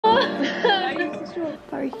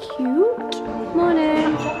Very cute.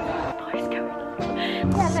 Morning.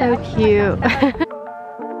 So cute.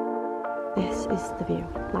 This is the view.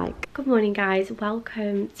 Like, good morning guys,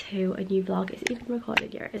 welcome to a new vlog. Is it even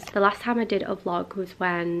recorded? Here it is. The last time I did a vlog was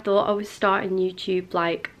when I thought I was starting YouTube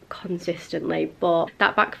like consistently, but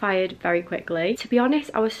that backfired very quickly. To be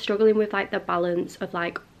honest, I was struggling with like the balance of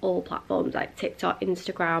like all platforms like TikTok,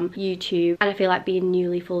 Instagram, YouTube, and I feel like being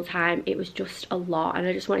newly full-time, it was just a lot, and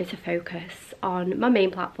I just wanted to focus on my main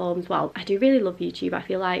platforms. Well, I do really love YouTube. I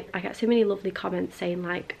feel like I get so many lovely comments saying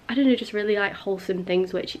like, I don't know, just really like wholesome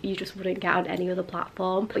things which you just wouldn't get on any other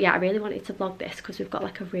platform. But yeah, I really wanted to vlog this because we've got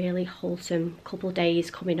like a really wholesome couple days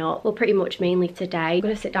coming up. Well, pretty much mainly today. I'm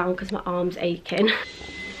gonna sit down because my arm's aching.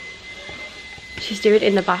 She's doing it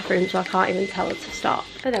in the bathroom, so I can't even tell her to stop.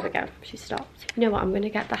 Oh, there we go, she stopped. You know what, I'm gonna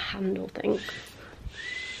get the handle thing.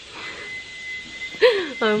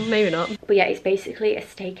 Oh, maybe not. But yeah, it's basically a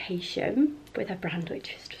staycation with a brand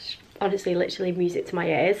which is just honestly literally music to my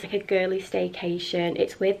ears. Like a girly staycation.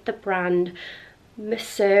 It's with the brand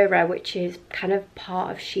Musera, which is kind of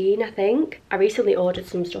part of Shein, I think. I recently ordered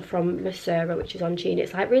some stuff from Musera, which is on Shein.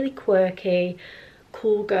 It's like really quirky,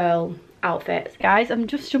 cool girl outfits. Guys, I'm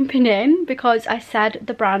just jumping in because I said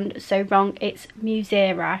the brand so wrong. It's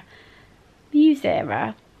Musera.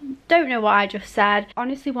 Musera. Don't know what I just said.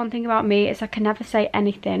 Honestly, one thing about me is I can never say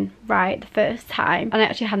anything right the first time, and I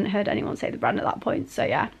actually hadn't heard anyone say the brand at that point, so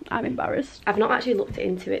yeah, I'm embarrassed. I've not actually looked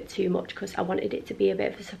into it too much because I wanted it to be a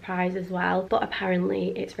bit of a surprise as well, but apparently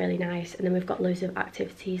it's really nice. And then we've got loads of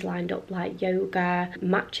activities lined up like yoga,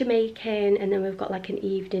 matcha making, and then we've got like an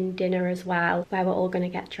evening dinner as well where we're all going to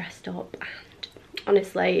get dressed up, and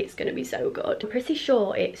honestly it's going to be so good. I'm pretty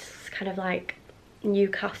sure it's kind of like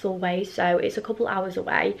Newcastle way, so it's a couple hours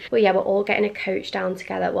away. But yeah, we're all getting a coach down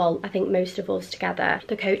together. Well, I think most of us together.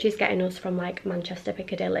 The coach is getting us from like Manchester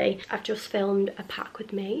Piccadilly. I've just filmed a pack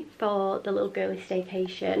with me for the little girly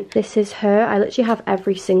staycation. This is her. I literally have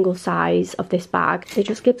every single size of this bag. It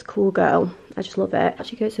just gives cool girl. I just love it.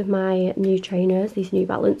 Actually goes with my new trainers, these New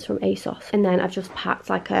Balance from ASOS. And then I've just packed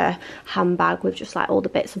like a handbag with just like all the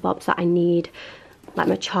bits and bobs that I need, like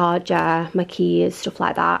my charger, my keys, stuff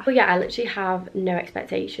like that. But yeah, I literally have no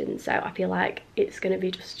expectations, so I feel like it's gonna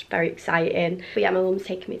be just very exciting. But yeah, my mum's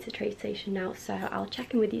taking me to the train station now, so I'll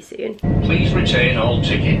check in with you soon. Please retain all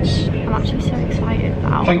tickets. I'm actually so excited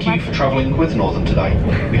now. Thank you for travelling with Northern today.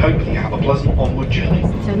 We hope that you have a pleasant onward journey.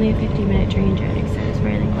 It's only a 15-minute train journey, so it's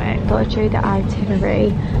really quick. I thought I'd show you the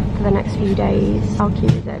itinerary for the next few days. How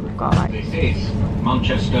cute is it? We've got like... This is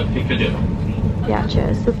Manchester Piccadilly. Yeah,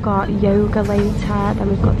 cheers. We've got yoga later, then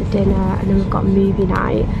we've got the dinner, and then we've got movie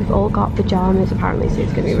night. We've all got pyjamas apparently, so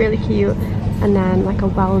it's going to be really cute. And then like a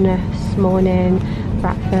wellness morning,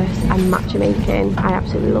 breakfast and matcha making. I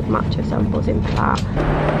absolutely love matcha, so I'm buzzing for that.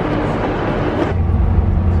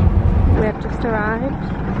 We have just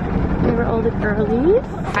arrived. Here are all the girlies.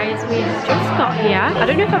 Guys, we have just got here. I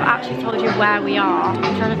don't know if I've actually told you where we are.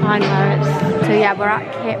 I'm trying to find where it's... So yeah, we're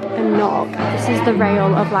at Kip and Nook. This is the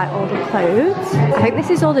rail of like all the clothes. I think this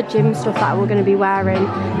is all the gym stuff that we're going to be wearing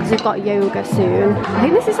because we've got yoga soon. I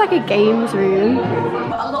think this is like a games room.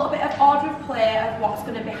 A little bit of order of play of what's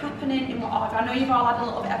going to be happening in what order. I know you've all had a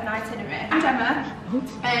little bit of an itinerary. I'm Gemma.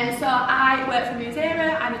 So I work for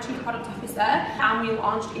Musera. I'm the Chief Product Officer, and we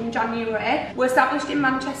launched in January. We're established in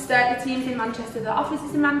Manchester. The team's in Manchester, the office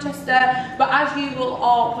is in Manchester, but as you will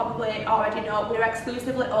all probably already know, we're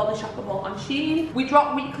exclusively only shoppable on Shein. We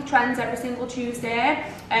drop weekly trends every single Tuesday,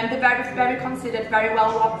 and they're very considered, very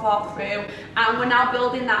well thought through, and we're now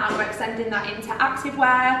building that and we're extending that into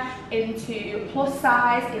activewear, into plus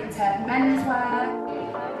size, into menswear.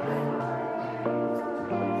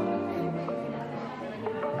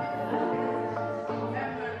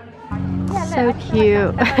 So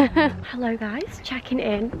cute. Hello guys, checking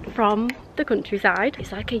in from the countryside.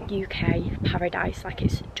 It's like a UK paradise, like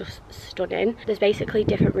it's just stunning. There's basically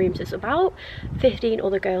different rooms. There's about 15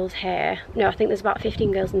 other girls here. No, I think there's about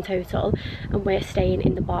 15 girls in total, and we're staying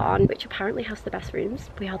in the barn, which apparently has the best rooms.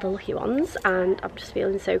 We are the lucky ones, and I'm just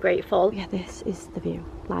feeling so grateful. Yeah, this is the view,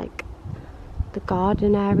 like the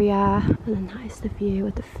garden area, and then that is the view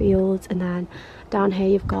of the fields, and then down here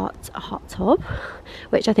you've got a hot tub,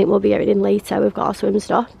 which I think we'll be going in later. We've got our swim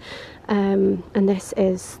stuff, and this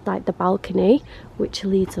is like the balcony which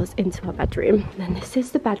leads us into our bedroom. And then this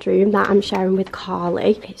is the bedroom that I'm sharing with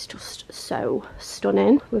Carly. It's just so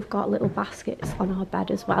stunning. We've got little baskets on our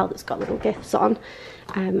bed as well that's got little gifts on,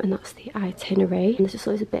 and that's the itinerary. And there's just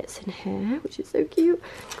loads of bits in here which is so cute.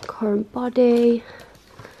 Current body,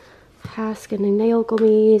 hair, skin and nail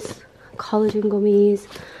gummies, collagen gummies.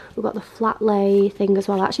 We've got the flat lay thing as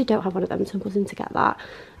well. I actually don't have one of them, so I'm buzzing to get that.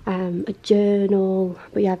 a journal,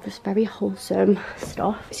 but yeah, just very wholesome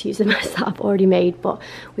stuff. It's using the mess that I've already made, but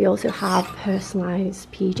we also have personalised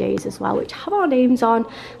PJs as well, which have our names on.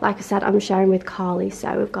 Like I said, I'm sharing with Carly,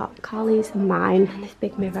 so we've got Carly's and mine, and this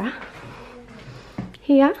big mirror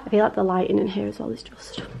here. I feel like the lighting in here as well is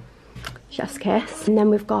just chef's kiss. And then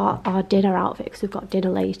we've got our dinner outfit, because we've got dinner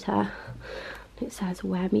later. It says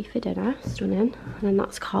wear me for dinner, stunning. And then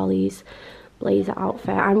that's Carly's blazer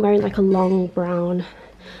outfit. I'm wearing like a long brown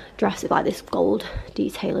dress with like this gold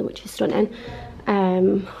detailing, which is stunning.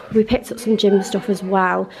 We picked up some gym stuff as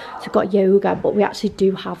well, so we've got yoga, but we actually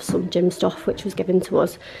do have some gym stuff which was given to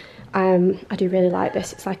us. I do really like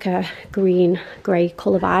this. It's like a green grey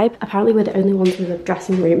colour vibe. Apparently we're the only ones with a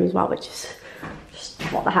dressing room as well, which is just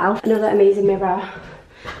what the hell. Another amazing mirror,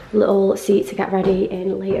 little seat to get ready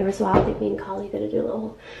in later as well. I think me and Carly are going to do a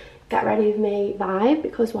little get ready with me vibe,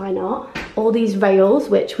 because why not? All these veils,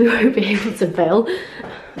 which we won't be able to fill.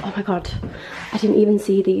 Oh my god, I didn't even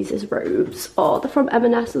see these as robes. Oh, they're from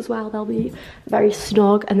M&S as well. They'll be very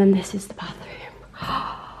snug. And then this is the bathroom.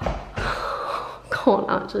 Can't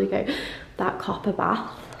actually go. That copper bath.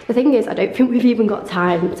 The thing is, I don't think we've even got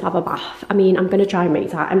time to have a bath. I mean, I'm gonna try and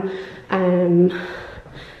make time.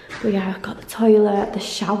 But yeah, I've got the toilet. The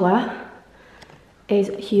shower is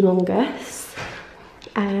humongous.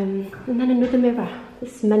 And then another mirror.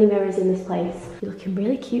 There's many mirrors in this place. You're looking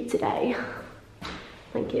really cute today.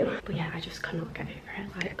 Thank you. But yeah, I just cannot get over it.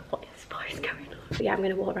 Like, what is going on? But yeah, I'm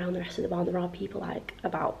gonna walk around the rest of the barn. There are people like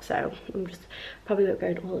about, so I'm just probably won't go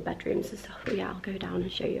in all the bedrooms and stuff. But yeah, I'll go down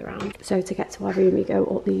and show you around. So to get to our room, we go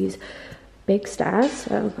up these big stairs.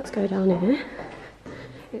 So let's go down here.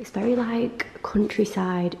 It's very like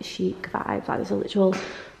countryside chic vibe. Like there's a literal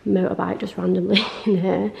motorbike just randomly in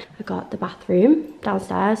here. I got the bathroom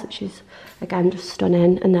downstairs, which is again just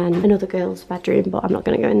stunning, and then another girl's bedroom, but I'm not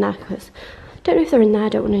going to go in there because I don't know if they're in there. I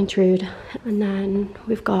don't want to intrude. And then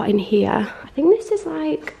we've got in here, I think this is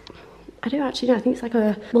like, I don't actually know, I think it's like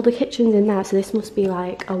a, well, the kitchen's in there, so this must be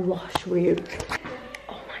like a wash room.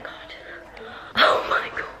 Oh my god, oh my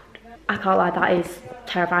god, I can't lie, that is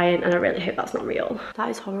terrifying, and I really hope that's not real. That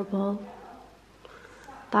is horrible.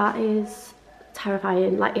 That is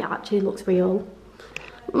terrifying. Like, it actually looks real.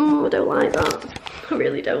 I don't like that. I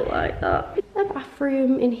really don't like that. A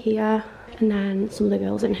bathroom in here, and then some of the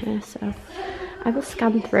girls in here, so I will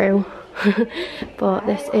scan through. But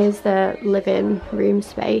this is the living room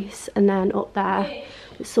space, and then up there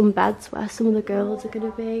there's some beds where some of the girls are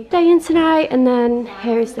going to be staying tonight. And then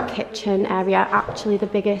here is the kitchen area, actually the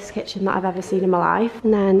biggest kitchen that I've ever seen in my life.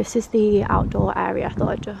 And then this is the outdoor area. I thought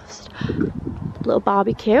I'd just little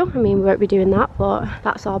barbecue. I mean, we won't be doing that, but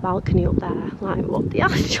that's our balcony up there. Like, what the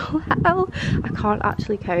actual hell? I can't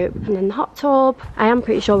actually cope. And then the hot tub, I am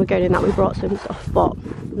pretty sure we're going in that. We brought some stuff, but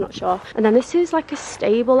I'm not sure. And then this is like a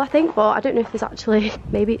stable, I think, but I don't know if there's actually,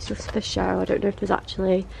 maybe it's just for show. I don't know if there's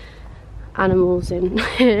actually animals in.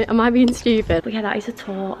 Am I being stupid? But yeah, that is a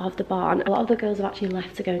tour of the barn. A lot of the girls have actually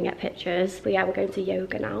left to go and get pictures, but yeah, we're going to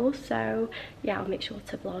yoga now, so yeah, I'll make sure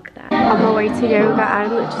to vlog there. On my way to yoga,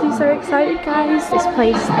 I'm literally so excited, guys. This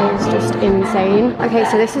place is just insane. Okay,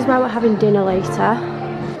 so this is where we're having dinner later.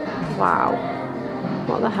 Wow,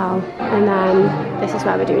 what the hell. And then this is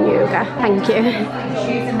where we're doing yoga. Thank you.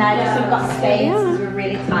 Shoes in there just so we've got space. Yeah. We're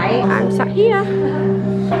really tight. I'm sat here.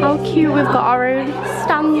 How cute, we've got our own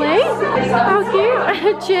Stanley. How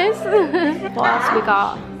cute. Cheers. What else we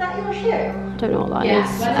got? Is that your shoe? Don't know what that is.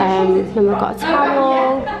 Then we've got a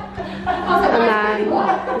towel. And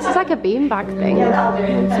then this is like a beanbag thing.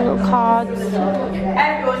 And some little cards.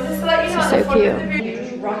 Everyone, just to let you know, This is so cute. You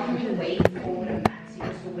just rock your weight forward and back, so you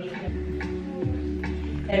just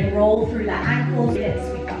awaken. Then roll through the ankles, then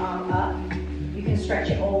sweep the arm up. You can stretch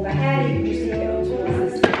it overhead, you can just take it over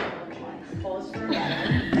towards the side. Pause for a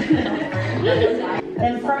moment.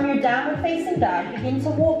 Then from your downward facing dog, begin to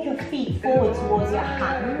walk your feet forward towards your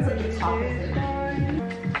hands at the top of the mat.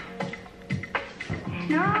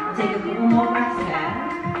 Take a couple more breaths there.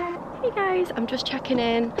 Hey guys, I'm just checking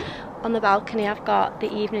in on the balcony. I've got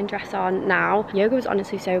the evening dress on now. Yoga was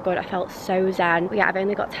honestly so good. I felt so zen. But yeah, I've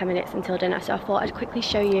only got 10 minutes until dinner, so I thought I'd quickly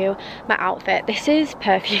show you my outfit. This is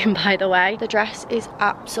perfume, by the way. The dress is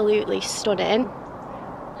absolutely stunning.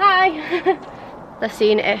 Hi. Let's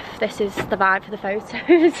see if this is the vibe for the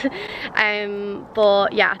photos.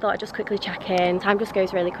 But yeah, I thought I'd just quickly check in. Time just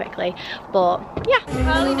goes really quickly, but yeah.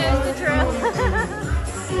 Carly knows the drill.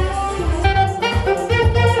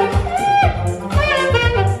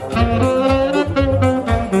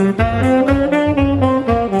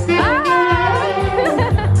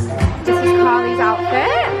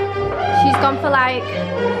 For like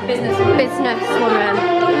businesswoman. I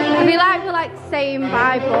feel like we're like same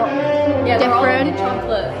vibe, but but Yeah, different.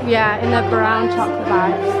 Chocolate. Yeah, in the brown chocolate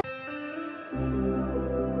vibes.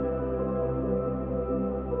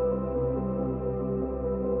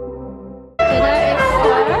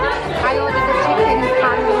 I ordered the chicken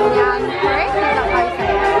panyan curry. Is that how you say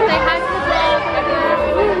it? Say hi to the vlog.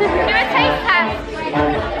 Do a taste test.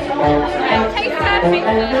 Taste test. I've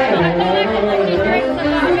got like a lucky drink for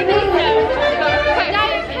that. And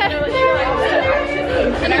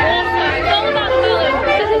also, it's all about balance.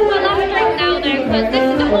 This is my last drink now though, because this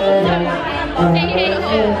is a wholesome.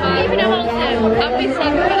 Even a wholesome. I'll be sick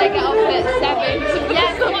when I get off at 7.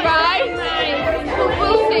 Yeah, surprise.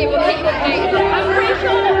 We'll see, we'll keep updated. I'm pretty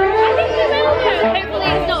sure, I think we will do. Hopefully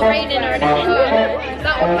it's not raining or anything.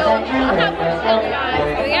 That will go on. That will still guys.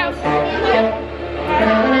 Here we go.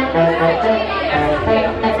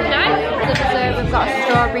 Nice. So we've got a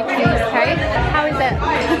strawberry cheesecake. How is it?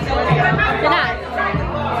 Nice.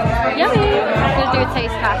 Yummy. I'm going to do a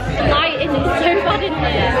taste test. The lighting is so bad in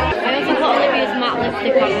here. I also put Olivia's matte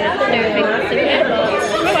lipstick on and it's so big to see it. Oh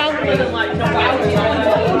well.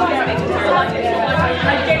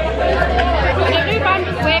 I don't know if I'm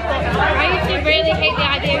just weird, but I used to really hate the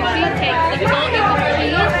idea of cheesecake because I thought it was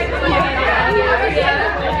cheese.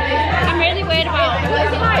 I'm really weird about it.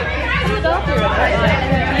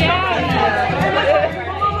 Yeah.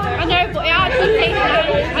 I know, but it actually tastes nice.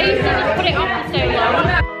 I used to just put it off for so long.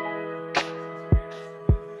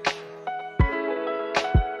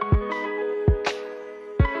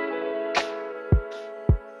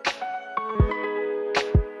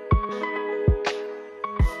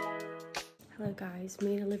 Hello guys,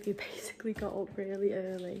 me and Olivia basically got up really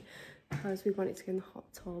early because we wanted to go in the hot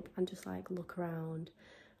tub and just like look around.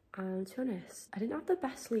 And to be honest, I didn't have the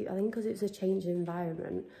best sleep. I think because it was a change in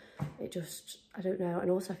environment, it just, I don't know.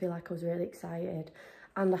 And also I feel like I was really excited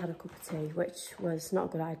and I had a cup of tea, which was not a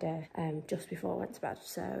good idea just before I went to bed.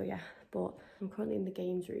 So yeah, but I'm currently in the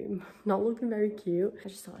games room, not looking very cute. I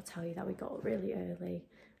just thought I'd tell you that we got up really early.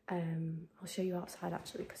 I'll show you outside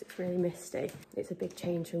actually because it's really misty. It's a big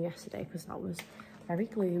change from yesterday because that was very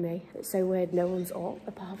gloomy. It's so weird, no one's up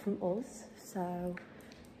apart from us. So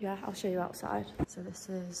yeah, I'll show you outside. So this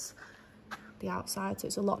is the outside, so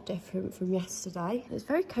it's a lot different from yesterday. It's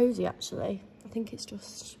very cozy actually. I think it's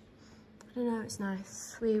just, I don't know, it's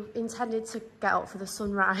nice. We intended to get up for the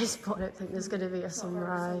sunrise, but I don't think there's going to be a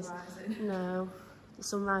sunrise. No, the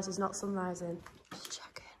sunrise is not sunrising. Just checking.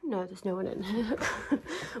 No, there's no one in here.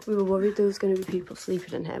 We were worried there was going to be people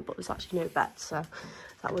sleeping in here, but there's actually no bed, so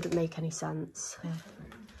that wouldn't make any sense.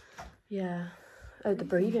 Yeah. Oh, the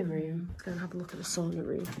breathing room. Let's go and have a look at the sauna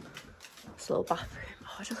room. This little bathroom.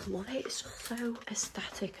 Oh, I just love it. It's just so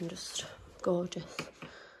aesthetic and just gorgeous.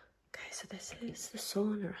 Okay, so this is the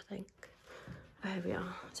sauna, I think. There we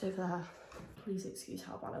are. It's over there. Please excuse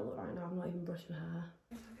how bad I look right now. I'm not even brushing my hair.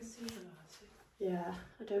 Yeah,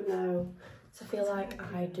 I don't know. So I feel like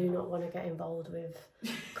I do not want to get involved with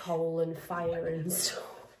coal and fire and stuff.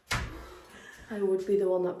 I would be the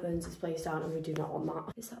one that burns this place down and we do not want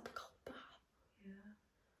that. Is that the cold bath? Yeah.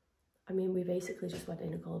 I mean, we basically just went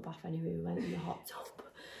in a cold bath anyway. We went in the hot tub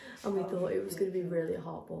and we thought it was going to be really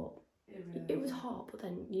hot, but it was hot, but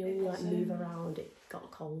then, you know, when you like move around, it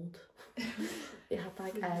got cold. It had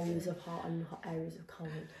like areas of hot and areas of cold.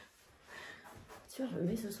 To be honest, we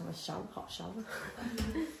may as well have a shower, hot shower.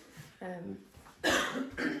 I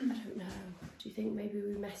don't know. Do you think maybe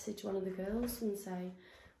we message one of the girls and say,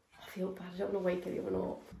 I feel bad, I don't want to wake anyone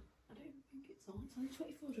up? I don't think it's on. It's only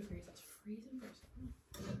 24 degrees. That's freezing for us.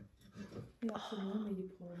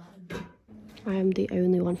 I am the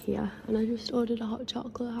only one here and I just ordered a hot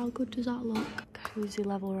chocolate. How good does that look? Cozy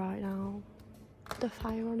level right now. The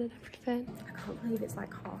fire on and everything. I can't believe it's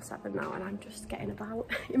like 7:30 now and I'm just getting about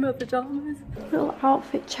in my pajamas. Little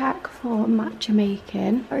outfit check for matcha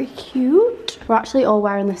making. Very cute. We're actually all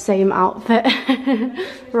wearing the same outfit.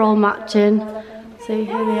 We're all matching. So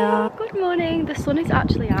here we are. Good morning. The sun is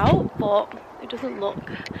actually out, but it doesn't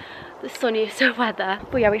look the sunniest of weather.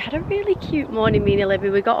 But yeah, we had a really cute morning, me and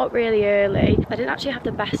Olivia. We got up really early. I didn't actually have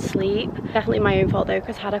the best sleep. Definitely my own fault though,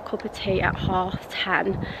 because I had a cup of tea at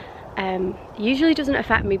 10:30. Usually doesn't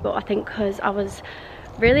affect me, but I think because I was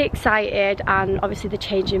really excited and obviously the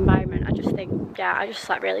change in environment, I just think, yeah, I just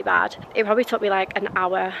slept really bad. It probably took me like an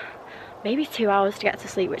hour, maybe 2 hours to get to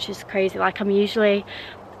sleep, which is crazy. Like I'm usually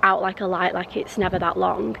out like a light, like it's never that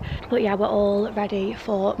long. But yeah, we're all ready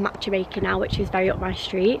for matcha making now, which is very up my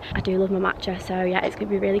street. I do love my matcha, so yeah, it's gonna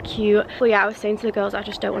be really cute. But yeah, I was saying to the girls, I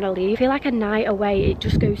just don't want to leave. I feel like a night away, it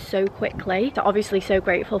just goes so quickly. So obviously so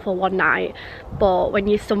grateful for one night, but when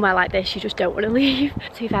you're somewhere like this, you just don't want to leave.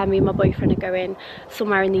 To be fair, me and my boyfriend are going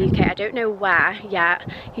somewhere in the UK. I don't know where yet.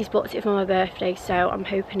 He's booked it for my birthday, so I'm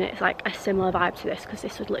hoping it's like a similar vibe to this, because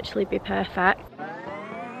this would literally be perfect.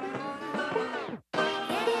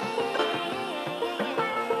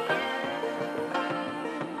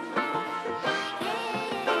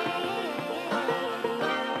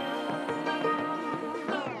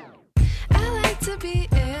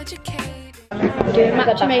 We're doing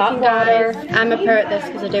matcha making, guys. I'm a pro at this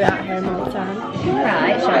because I do it at home all the time.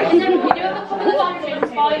 Right, sure. And then we do have a couple of options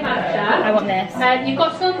for your matcha. I want this. You've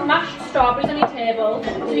got some mashed strawberries on your table.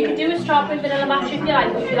 So you can do a strawberry vanilla matcha if you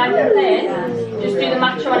like. If you like it plain, just do the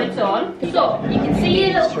matcha on its own. So you can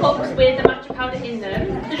see your little cups with the matcha powder in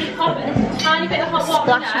them. So just pop a tiny bit of hot water.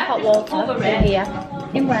 Splash of hot water in here.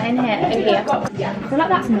 In where? In here? In here. I feel like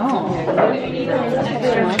that's not.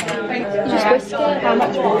 Just whisk it. How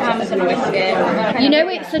much water? Whisk it. You know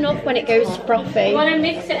it's enough when it goes frothy. You want to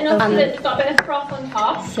mix it enough so that it's got a bit of froth on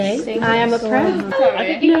top. See? I am a pro. No,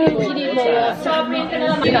 you need more water. Strawberry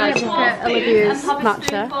vanilla matcha. You guys look at Olivia's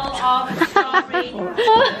matcha.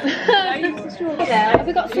 Have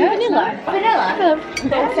we got some vanilla? Vanilla?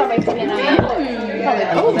 Sorry, vanilla.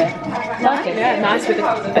 Yeah, nice with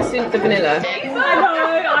the vanilla.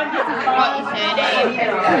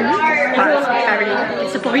 That's very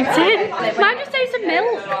disappointing. Mine just tastes of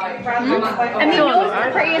milk. I mean, yours is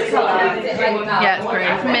the prettiest colour. Yeah, it's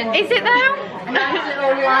great. Mint. Is it though? Nice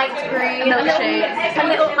little light green. Milkshake. A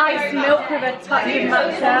little iced milk with a touch of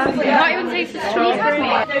matcha. Not even taste the strawberry.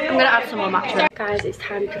 I'm gonna add some more matcha. Guys, it's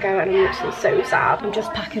time to go and I'm literally so sad. I'm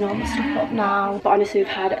just packing all my stuff up now. But honestly, we've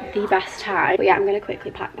had the best time. But yeah, I'm gonna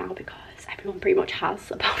quickly pack now because everyone pretty much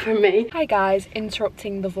has, apart from me. Hi guys,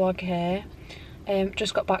 interrupting the vlog here.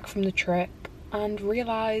 Just got back from the trip and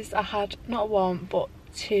realised I had not one but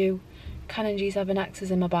 2 Canon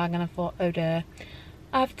G7Xs in my bag, and I thought, oh dear,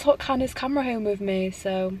 I've took Hannah's camera home with me,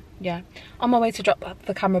 so yeah, on my way to drop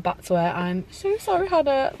the camera back to her. I'm so sorry,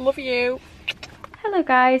 Hannah, love you. Hello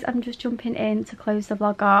guys, I'm just jumping in to close the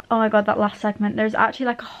vlog up. Oh my god, that last segment, there's actually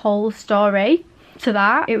like a whole story to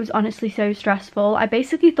that. It was honestly so stressful. I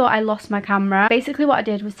basically thought I lost my camera. Basically what I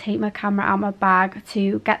did was take my camera out of my bag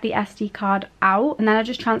to get the SD card out, and then I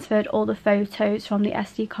just transferred all the photos from the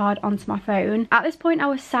SD card onto my phone. At this point I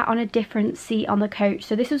was sat on a different seat on the coach,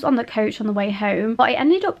 so this was on the coach on the way home, but I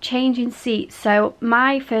ended up changing seats. So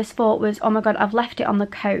my first thought was, oh my god, I've left it on the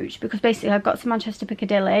coach, because basically I've got to Manchester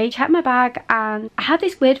Piccadilly, checked my bag, and I had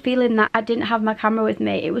this weird feeling that I didn't have my camera with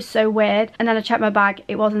me. It was so weird. And then I checked my bag,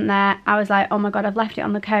 it wasn't there. I was like, oh my god, I've left it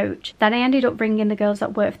on the coach. Then I ended up ringing the girls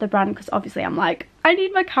that work for the brand, because obviously I'm like, I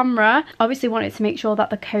need my camera. Obviously wanted to make sure that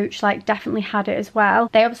the coach like definitely had it as well.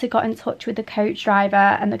 They obviously got in touch with the coach driver,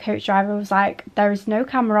 and the coach driver was like, there is no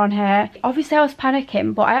camera on here. Obviously I was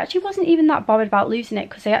panicking, but I actually wasn't even that bothered about losing it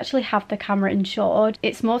because I actually have the camera insured.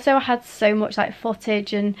 It's more so I had so much like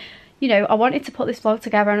footage, and you know, I wanted to put this vlog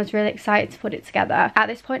together and I was really excited to put it together. At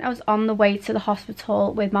this point I was on the way to the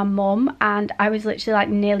hospital with my mum, and I was literally like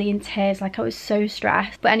nearly in tears, like I was so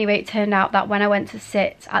stressed. But anyway, it turned out that when I went to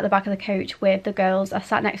sit at the back of the coach with the girls, I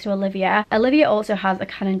sat next to Olivia. Olivia also has a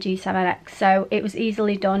Canon G7X, so it was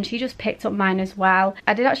easily done. She just picked up mine as well.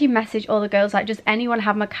 I did actually message all the girls like, does anyone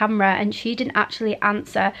have my camera? And she didn't actually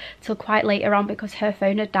answer till quite later on because her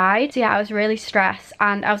phone had died. So yeah, I was really stressed,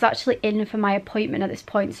 and I was actually in for my appointment at this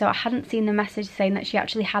point, so I hadn't seen the message saying that she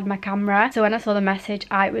actually had my camera. So when I saw the message,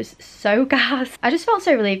 I was so gassed. I just felt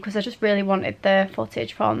so relieved because I just really wanted the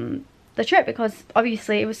footage from the trip, because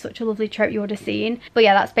obviously it was such a lovely trip you would have seen. But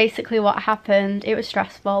yeah, that's basically what happened. It was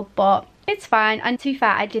stressful, but it's fine. And to be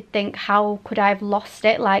fair, I did think, how could I have lost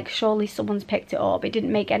it? Like, surely someone's picked it up. It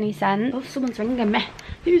didn't make any sense. Oh, someone's ringing me.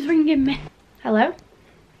 Who's ringing me? Hello?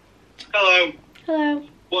 Hello. Hello.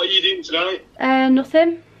 What are you doing tonight?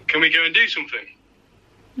 Nothing. Can we go and do something?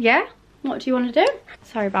 Yeah? What do you want to do?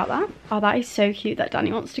 Sorry about that. Oh, that is so cute that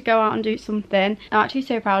Danny wants to go out and do something. I'm actually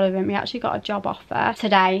so proud of him. He actually got a job offer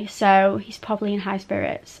today, so he's probably in high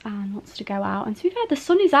spirits and wants to go out. And to be fair, the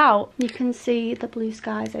sun is out. You can see the blue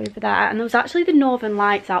skies over there, and there was actually the northern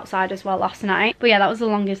lights outside as well last night. But yeah, that was the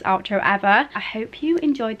longest outro ever. I hope you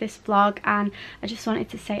enjoyed this vlog, and I just wanted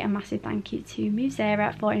to say a massive thank you to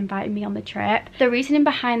Musera for inviting me on the trip. The reasoning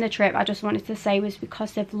behind the trip, I just wanted to say, was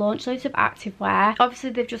because they've launched loads of activewear.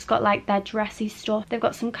 Obviously they've just got like their dressy stuff. They've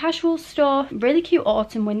got some casual stuff, really cute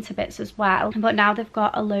autumn winter bits as well, but now they've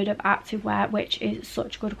got a load of activewear which is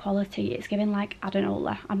such good quality. It's giving like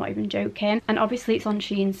Adenola, I'm not even joking, and obviously it's on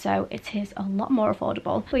Shein, so it is a lot more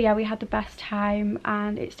affordable. But yeah, we had the best time,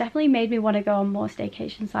 and it's definitely made me want to go on more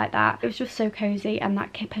staycations like that. It was just so cozy, and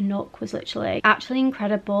that Kip and Nook was literally actually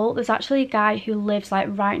incredible. There's actually a guy who lives like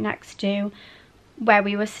right next to where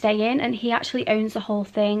we were staying, and he actually owns the whole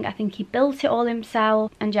thing. I think he built it all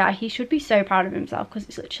himself, and yeah, he should be so proud of himself because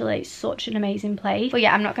it's literally such an amazing place. But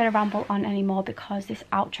yeah, I'm not going to ramble on anymore because this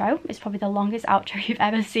outro is probably the longest outro you've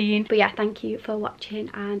ever seen. But yeah, thank you for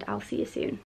watching, and I'll see you soon.